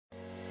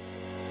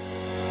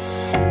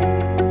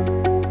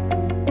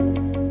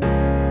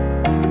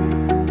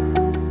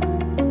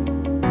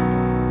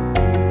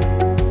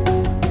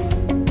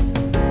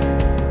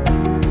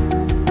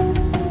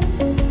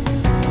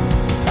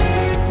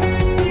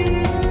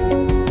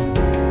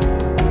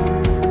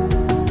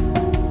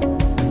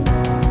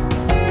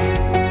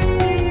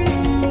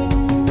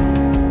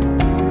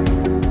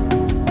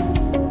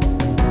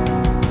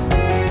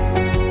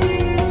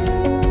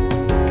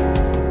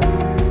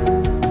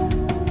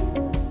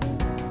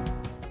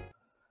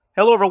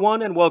Hello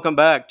everyone and welcome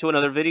back to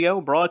another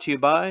video brought to you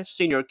by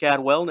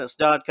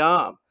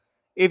SeniorCatWellness.com.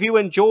 If you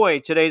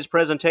enjoyed today's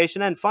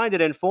presentation and find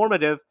it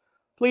informative,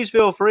 please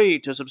feel free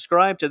to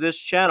subscribe to this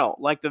channel,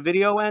 like the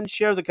video, and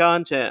share the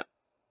content.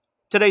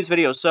 Today's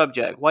video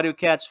subject: why do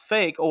cats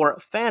fake or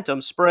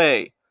phantom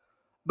spray?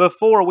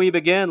 Before we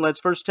begin, let's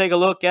first take a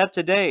look at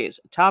today's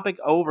topic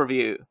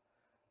overview.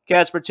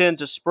 Cats pretend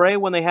to spray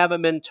when they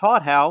haven't been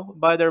taught how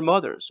by their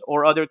mothers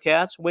or other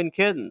cats when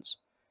kittens.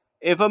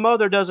 If a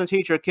mother doesn't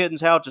teach her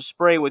kittens how to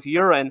spray with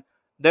urine,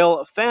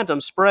 they'll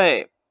phantom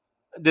spray.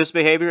 This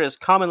behavior is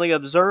commonly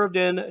observed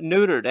in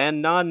neutered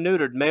and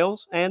non-neutered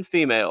males and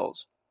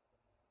females.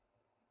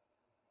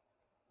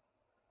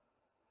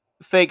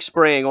 Fake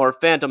spraying or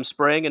phantom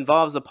spraying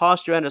involves the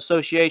posture and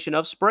association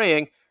of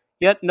spraying,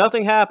 yet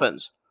nothing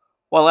happens.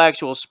 While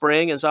actual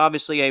spraying is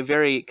obviously a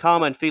very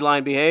common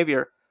feline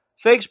behavior,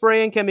 fake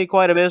spraying can be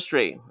quite a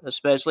mystery,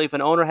 especially if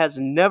an owner has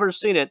never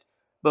seen it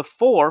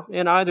before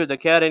in either the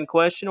cat in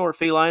question or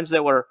felines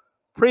that were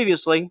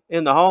previously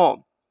in the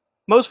home.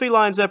 Most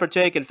felines that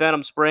partake in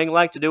phantom spraying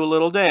like to do a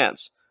little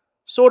dance,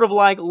 sort of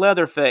like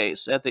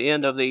Leatherface at the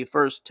end of the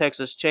first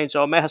Texas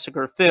Chainsaw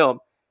Massacre film.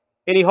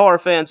 Any horror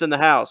fans in the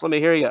house? Let me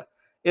hear you.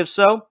 If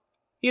so,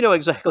 you know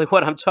exactly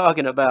what I'm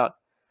talking about.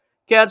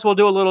 Cats will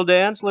do a little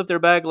dance, lift their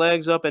back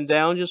legs up and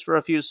down just for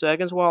a few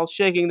seconds while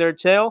shaking their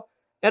tail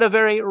at a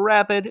very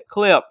rapid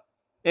clip.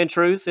 In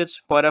truth, it's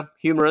quite a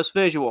humorous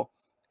visual.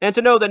 And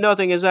to know that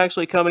nothing is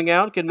actually coming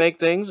out can make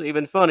things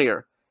even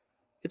funnier.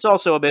 It's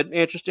also a bit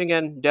interesting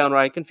and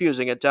downright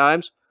confusing at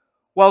times.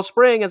 While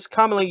spraying is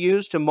commonly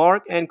used to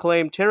mark and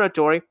claim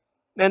territory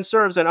and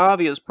serves an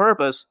obvious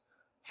purpose,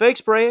 fake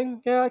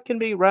spraying can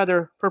be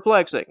rather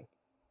perplexing.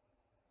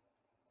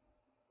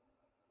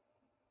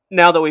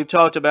 Now that we've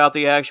talked about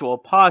the actual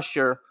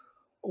posture,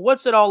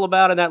 what's it all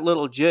about in that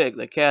little jig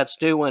that cats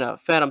do when a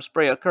phantom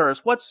spray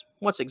occurs? What's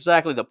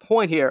exactly the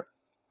point here?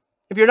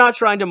 If you're not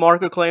trying to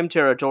mark or claim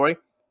territory,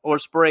 or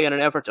spray in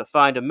an effort to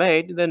find a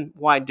mate, then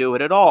why do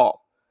it at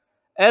all?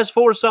 As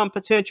for some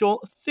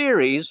potential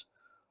theories,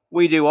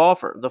 we do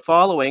offer the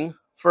following.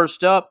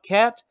 First up,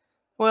 cat.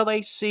 Well,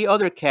 they see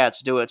other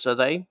cats do it, so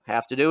they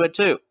have to do it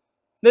too.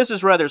 This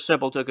is rather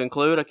simple to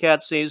conclude. A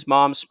cat sees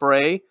mom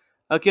spray.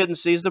 A kitten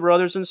sees the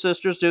brothers and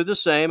sisters do the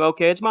same.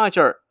 Okay, it's my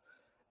turn.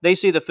 They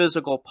see the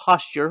physical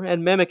posture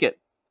and mimic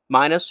it,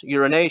 minus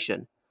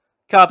urination.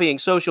 Copying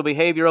social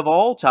behavior of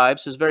all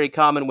types is very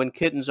common when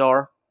kittens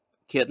are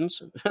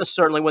kittens,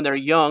 certainly when they're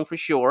young for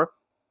sure.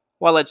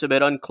 While it's a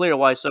bit unclear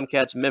why some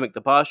cats mimic the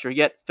posture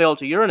yet fail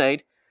to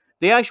urinate,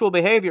 the actual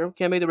behavior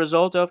can be the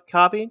result of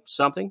copying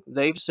something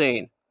they've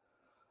seen.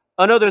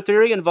 Another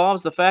theory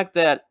involves the fact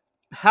that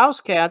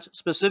house cats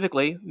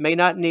specifically may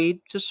not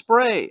need to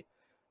spray.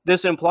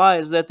 This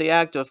implies that the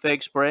act of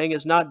fake spraying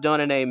is not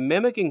done in a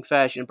mimicking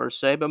fashion per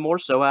se, but more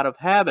so out of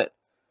habit.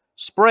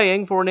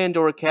 Spraying for an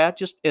indoor cat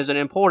just isn't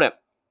important.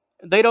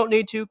 They don't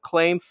need to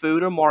claim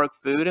food or mark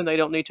food, and they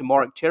don't need to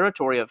mark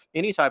territory of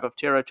any type of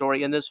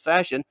territory in this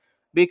fashion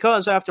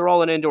because, after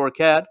all, an indoor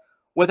cat,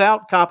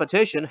 without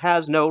competition,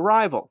 has no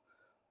rival.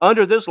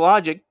 Under this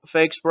logic,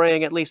 fake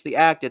spraying, at least the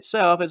act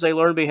itself, is a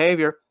learned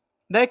behavior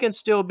that can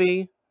still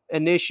be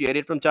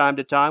initiated from time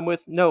to time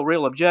with no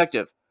real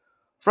objective.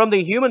 From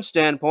the human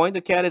standpoint,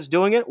 the cat is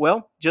doing it,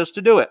 well, just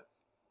to do it.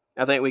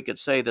 I think we could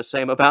say the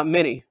same about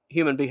many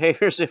human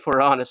behaviors if we're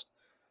honest.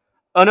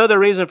 Another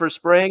reason for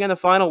spraying, and the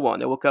final one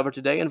that we'll cover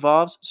today,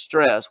 involves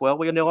stress. Well,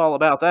 we know all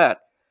about that.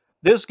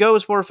 This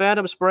goes for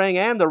phantom spraying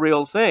and the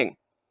real thing.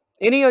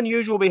 Any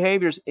unusual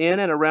behaviors in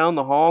and around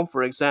the home,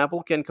 for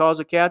example, can cause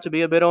a cat to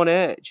be a bit on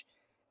edge.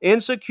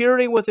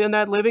 Insecurity within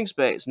that living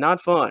space,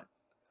 not fun.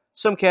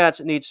 Some cats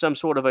need some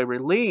sort of a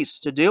release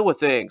to deal with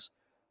things,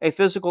 a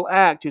physical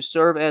act to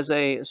serve as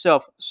a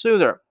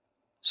self-soother.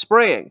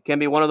 Spraying can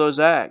be one of those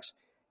acts,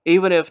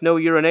 even if no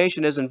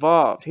urination is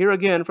involved. Here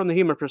again, from the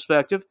human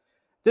perspective,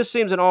 this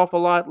seems an awful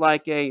lot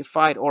like a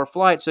fight or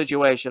flight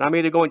situation. I'm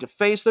either going to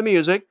face the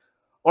music,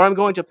 or I'm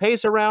going to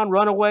pace around,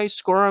 run away,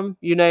 squirm,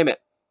 you name it.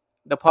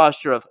 The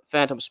posture of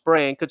phantom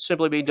spraying could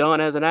simply be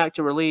done as an act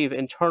to relieve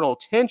internal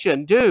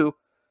tension due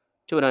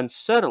to an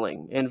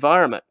unsettling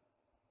environment.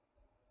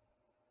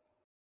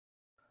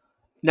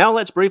 Now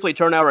let's briefly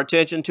turn our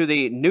attention to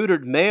the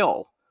neutered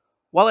male.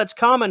 While it's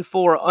common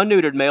for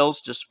unneutered males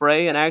to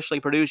spray and actually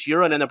produce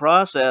urine in the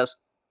process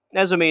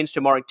as a means to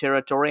mark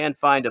territory and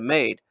find a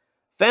mate,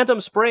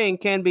 phantom spraying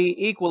can be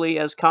equally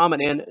as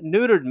common in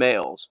neutered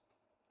males.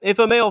 If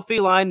a male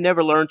feline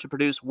never learned to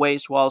produce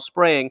waste while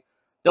spraying,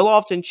 they'll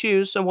often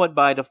choose, somewhat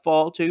by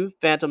default, to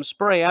phantom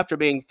spray after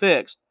being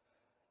fixed.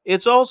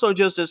 It's also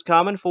just as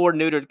common for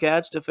neutered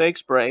cats to fake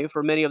spray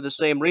for many of the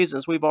same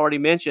reasons we've already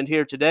mentioned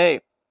here today.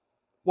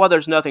 While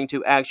there's nothing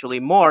to actually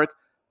mark,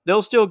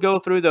 they'll still go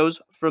through those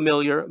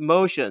familiar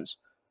motions.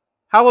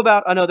 How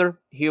about another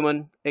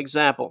human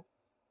example?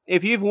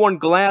 If you've worn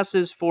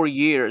glasses for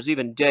years,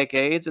 even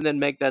decades, and then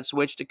make that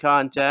switch to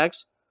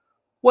contacts,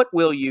 what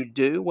will you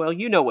do? Well,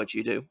 you know what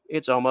you do.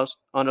 It's almost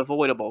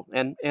unavoidable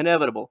and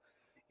inevitable.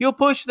 You'll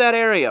push that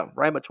area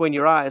right between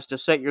your eyes to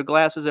set your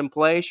glasses in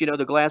place. You know,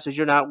 the glasses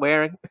you're not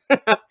wearing.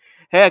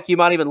 Heck, you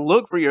might even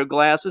look for your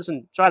glasses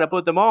and try to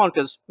put them on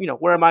because,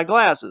 where are my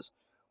glasses?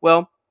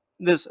 Well,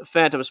 this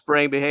phantom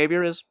spraying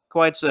behavior is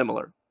quite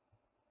similar.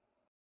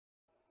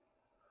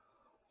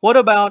 What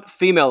about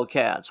female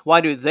cats? Why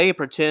do they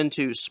pretend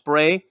to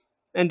spray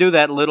and do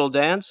that little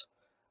dance?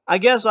 I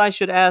guess I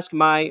should ask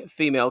my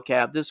female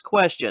cat this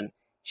question.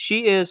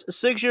 She is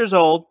 6 years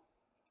old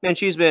and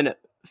she's been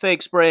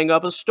fake spraying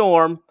up a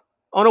storm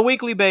on a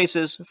weekly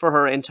basis for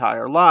her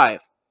entire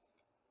life.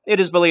 It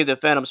is believed that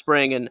phantom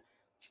spraying in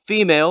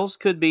females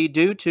could be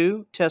due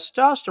to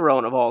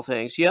testosterone of all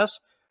things. Yes,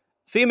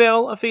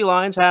 female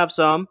felines have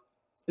some.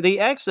 The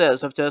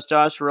excess of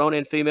testosterone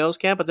in females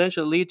can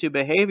potentially lead to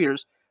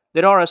behaviors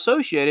that are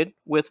associated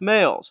with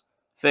males.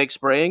 Fake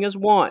spraying is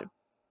one.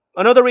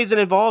 Another reason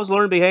involves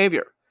learned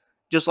behavior.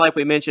 Just like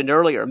we mentioned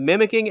earlier,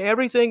 mimicking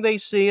everything they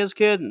see as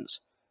kittens.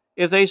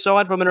 If they saw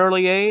it from an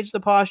early age, the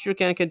posture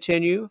can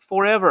continue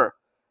forever.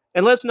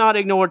 And let's not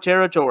ignore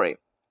territory.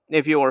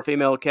 If your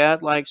female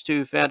cat likes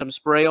to phantom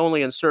spray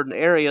only in certain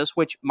areas,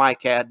 which my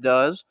cat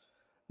does,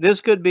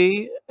 this could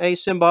be a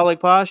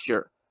symbolic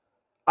posture.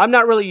 I'm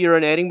not really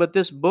urinating, but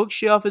this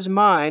bookshelf is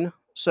mine,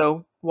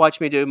 so watch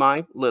me do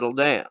my little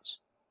dance.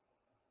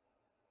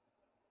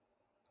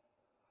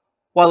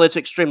 While it's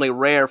extremely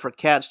rare for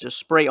cats to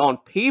spray on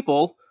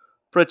people,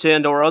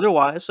 pretend or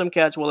otherwise, some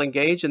cats will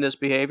engage in this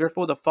behavior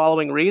for the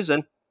following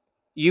reason.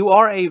 You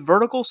are a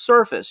vertical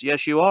surface.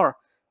 Yes, you are.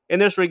 In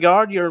this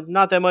regard, you're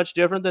not that much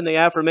different than the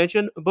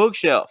aforementioned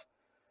bookshelf.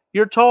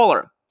 You're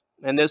taller,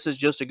 and this is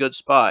just a good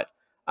spot.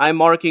 I'm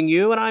marking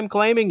you and I'm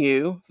claiming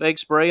you, fake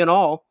spray and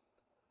all.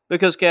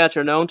 Because cats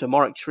are known to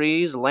mark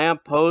trees,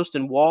 lamp posts,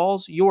 and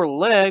walls, your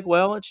leg,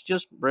 well, it's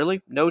just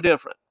really no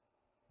different.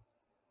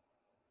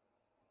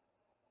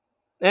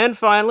 And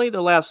finally,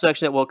 the last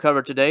section that we'll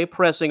cover today,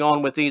 pressing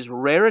on with these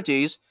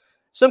rarities.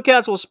 Some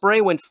cats will spray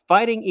when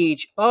fighting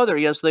each other.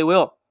 Yes, they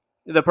will.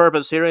 The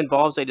purpose here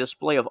involves a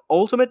display of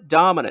ultimate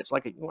dominance,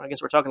 like I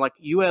guess we're talking like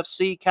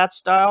UFC cat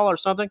style or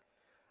something.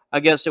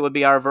 I guess it would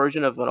be our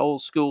version of an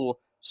old school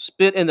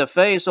spit in the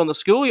face on the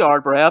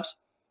schoolyard, perhaps.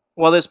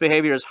 While this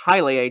behavior is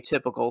highly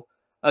atypical,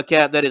 a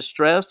cat that is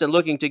stressed and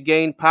looking to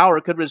gain power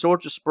could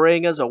resort to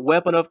spraying as a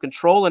weapon of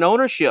control and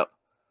ownership,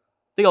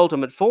 the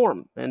ultimate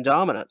form in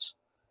dominance.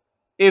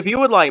 If you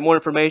would like more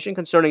information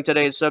concerning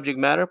today's subject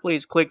matter,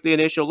 please click the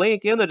initial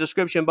link in the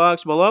description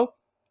box below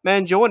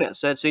and join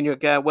us at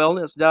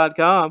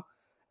SeniorCatWellness.com.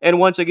 And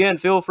once again,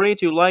 feel free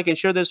to like and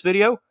share this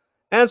video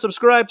and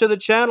subscribe to the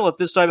channel if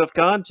this type of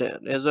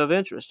content is of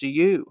interest to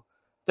you.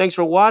 Thanks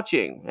for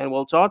watching, and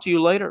we'll talk to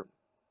you later.